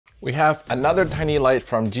We have another tiny light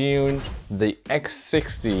from Zhiyun, the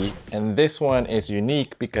X60, and this one is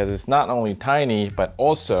unique because it's not only tiny, but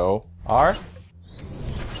also RGB.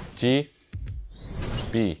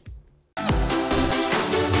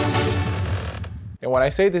 And when I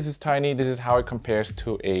say this is tiny, this is how it compares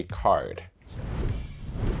to a card.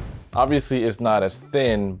 Obviously, it's not as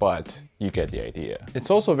thin, but you get the idea.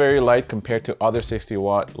 It's also very light compared to other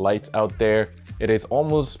 60-watt lights out there. It is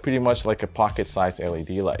almost pretty much like a pocket-sized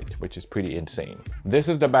LED light, which is pretty insane. This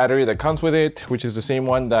is the battery that comes with it, which is the same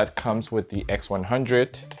one that comes with the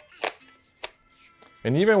X100.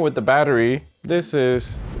 And even with the battery, this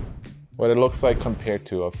is what it looks like compared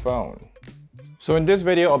to a phone. So in this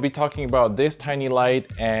video, I'll be talking about this tiny light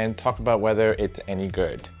and talk about whether it's any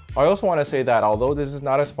good. I also want to say that although this is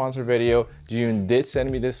not a sponsored video, Zhiyun did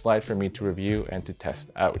send me this light for me to review and to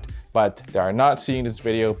test out, but they are not seeing this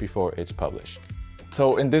video before it's published.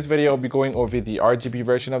 So in this video, I'll be going over the RGB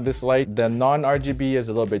version of this light. The non-RGB is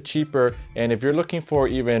a little bit cheaper, and if you're looking for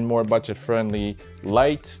even more budget-friendly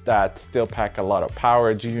lights that still pack a lot of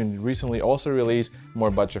power, Zhiyun recently also released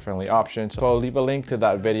more budget-friendly options. So I'll leave a link to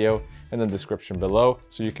that video in the description below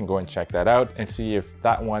so you can go and check that out and see if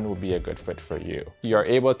that one would be a good fit for you. You are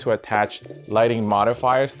able to attach lighting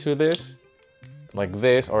modifiers to this, like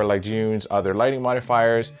this, or like Zhiyun's other lighting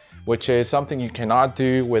modifiers, which is something you cannot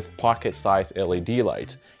do with pocket-sized LED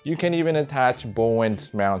lights. You can even attach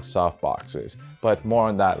Bowens mount softboxes, but more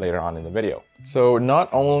on that later on in the video. So not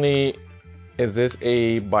only is this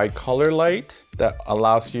a bicolor light that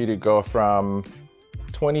allows you to go from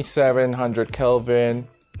 2700 Kelvin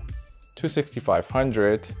to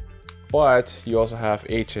 6500, but you also have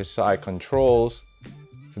HSI controls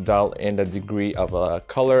to dial in the degree of a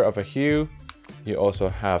color of a hue. You also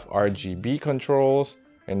have RGB controls,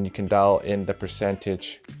 and you can dial in the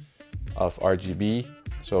percentage of RGB,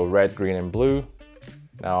 so red, green, and blue.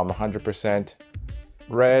 Now I'm 100%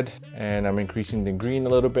 red, and I'm increasing the green a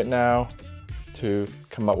little bit now to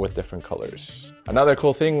come up with different colors. Another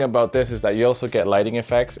cool thing about this is that you also get lighting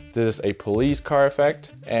effects. This is a police car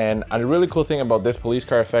effect, and a really cool thing about this police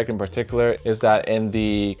car effect in particular is that in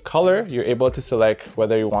the color, you're able to select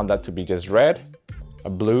whether you want that to be just red, a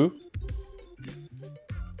blue,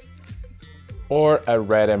 or a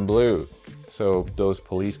red and blue. So those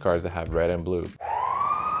police cars that have red and blue.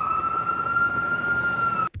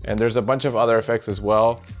 And there's a bunch of other effects as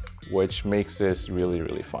well, which makes this really,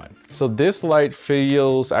 really fun. So this light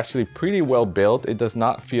feels actually pretty well built. It does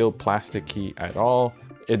not feel plasticky at all.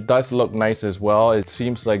 It does look nice as well. It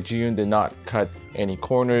seems like Zhiyun did not cut any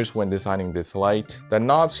corners when designing this light. The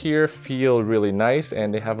knobs here feel really nice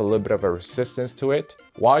and they have a little bit of a resistance to it.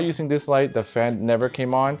 While using this light, the fan never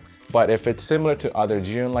came on. But if it's similar to other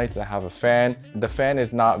Zhiyun lights that have a fan, the fan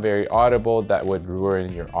is not very audible. That would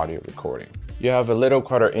ruin your audio recording. You have a little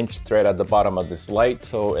 1/4-inch thread at the bottom of this light,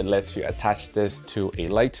 so it lets you attach this to a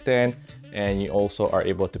light stand, and you also are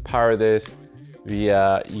able to power this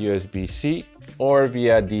via USB-C or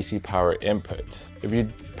via DC power input. If you're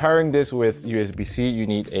powering this with USB-C, you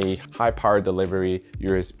need a high power delivery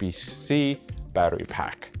USB-C battery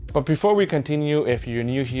pack. But before we continue, if you're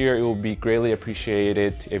new here, it will be greatly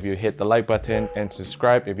appreciated if you hit the like button and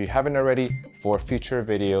subscribe if you haven't already for future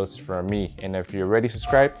videos from me. And if you're already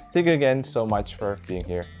subscribed, thank you again so much for being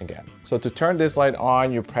here again. So to turn this light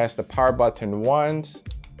on, you press the power button once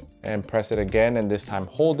and press it again, and this time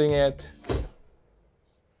holding it.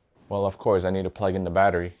 Well, of course, I need to plug in the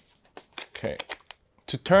battery. Okay.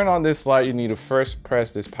 To turn on this light, you need to first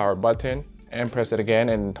press this power button and press it again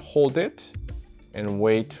and hold it and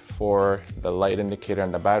wait for the light indicator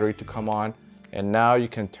on the battery to come on. And now you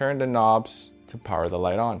can turn the knobs to power the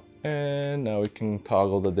light on. And now we can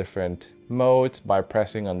toggle the different modes by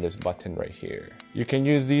pressing on this button right here. You can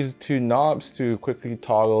use these two knobs to quickly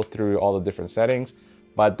toggle through all the different settings,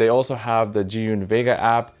 but they also have the Zhiyun Vega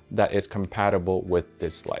app that is compatible with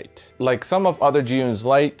this light. Like some of other Zhiyun's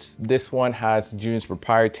lights, this one has Zhiyun's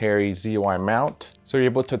proprietary ZY mount. So you're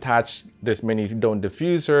able to attach this mini dome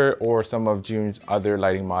diffuser or some of Zhiyun's other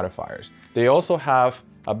lighting modifiers. They also have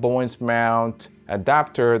a Bowens mount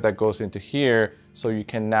adapter that goes into here, so you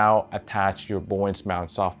can now attach your Bowens mount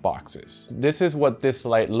softboxes. This is what this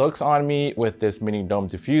light looks on me with this mini dome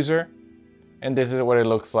diffuser. And this is what it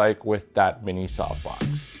looks like with that mini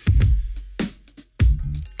softbox.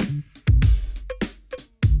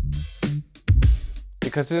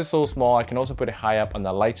 Because this is so small, I can also put it high up on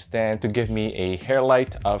the light stand to give me a hair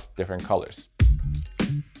light of different colors.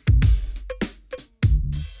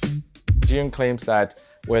 Zhiyun claims that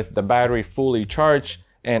with the battery fully charged,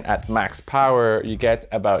 And at max power, you get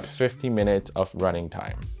about 50 minutes of running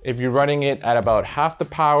time. If you're running it at about half the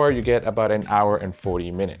power, you get about an hour and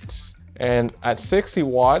 40 minutes. And at 60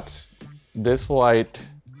 watts, this light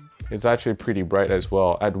is actually pretty bright as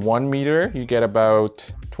well. At 1 meter, you get about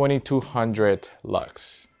 2200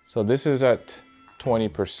 lux. So this is at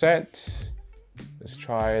 20%. Let's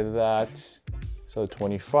try that. So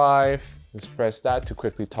 25, let's press that to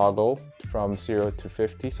quickly toggle from 0 to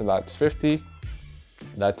 50. So that's 50,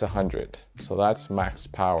 that's 100. So that's max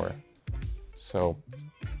power. So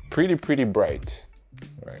pretty bright.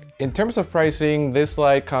 Right. In terms of pricing, this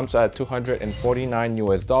light comes at $249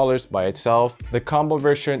 US by itself. The combo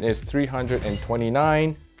version is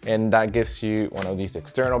 $329, and that gives you one of these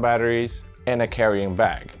external batteries and a carrying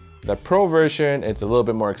bag. The Pro version is a little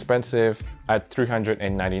bit more expensive at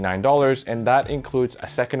 $399, and that includes a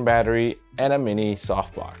second battery and a mini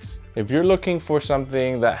softbox. If you're looking for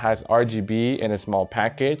something that has RGB in a small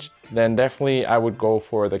package, then definitely I would go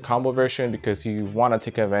for the combo version because you want to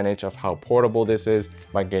take advantage of how portable this is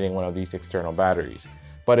by getting one of these external batteries.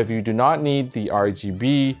 But if you do not need the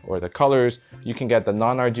RGB or the colors, you can get the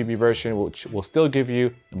non-RGB version, which will still give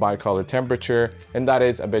you the bi-color temperature, and that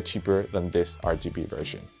is a bit cheaper than this RGB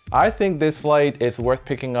version. I think this light is worth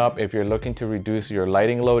picking up if you're looking to reduce your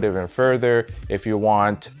lighting load even further, if you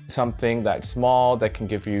want something that's small that can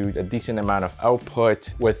give you a decent amount of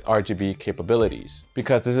output with RGB capabilities.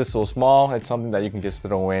 Because this is so small, it's something that you can just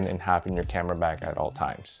throw in and have in your camera bag at all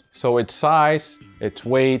times. So its size, its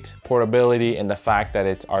weight, portability, and the fact that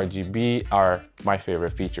it's RGB are my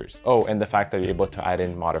favorite features. Oh, and the fact that you're able to add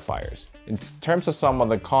in modifiers. In terms of some of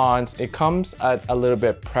the cons, it comes at a little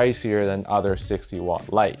bit pricier than other 60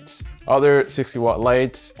 watt lights. Other 60 watt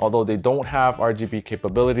lights, although they don't have RGB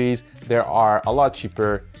capabilities, they are a lot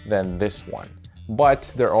cheaper than this one,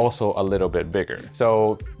 but they're also a little bit bigger.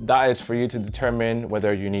 So that is for you to determine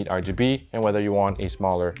whether you need RGB and whether you want a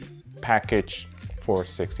smaller package for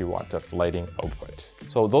 60 watts of lighting output.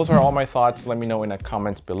 So those are all my thoughts. Let me know in the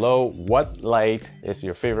comments below what light is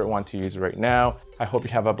your favorite one to use right now. I hope you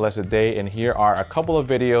have a blessed day, and here are a couple of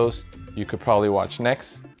videos you could probably watch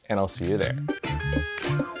next, and I'll see you there.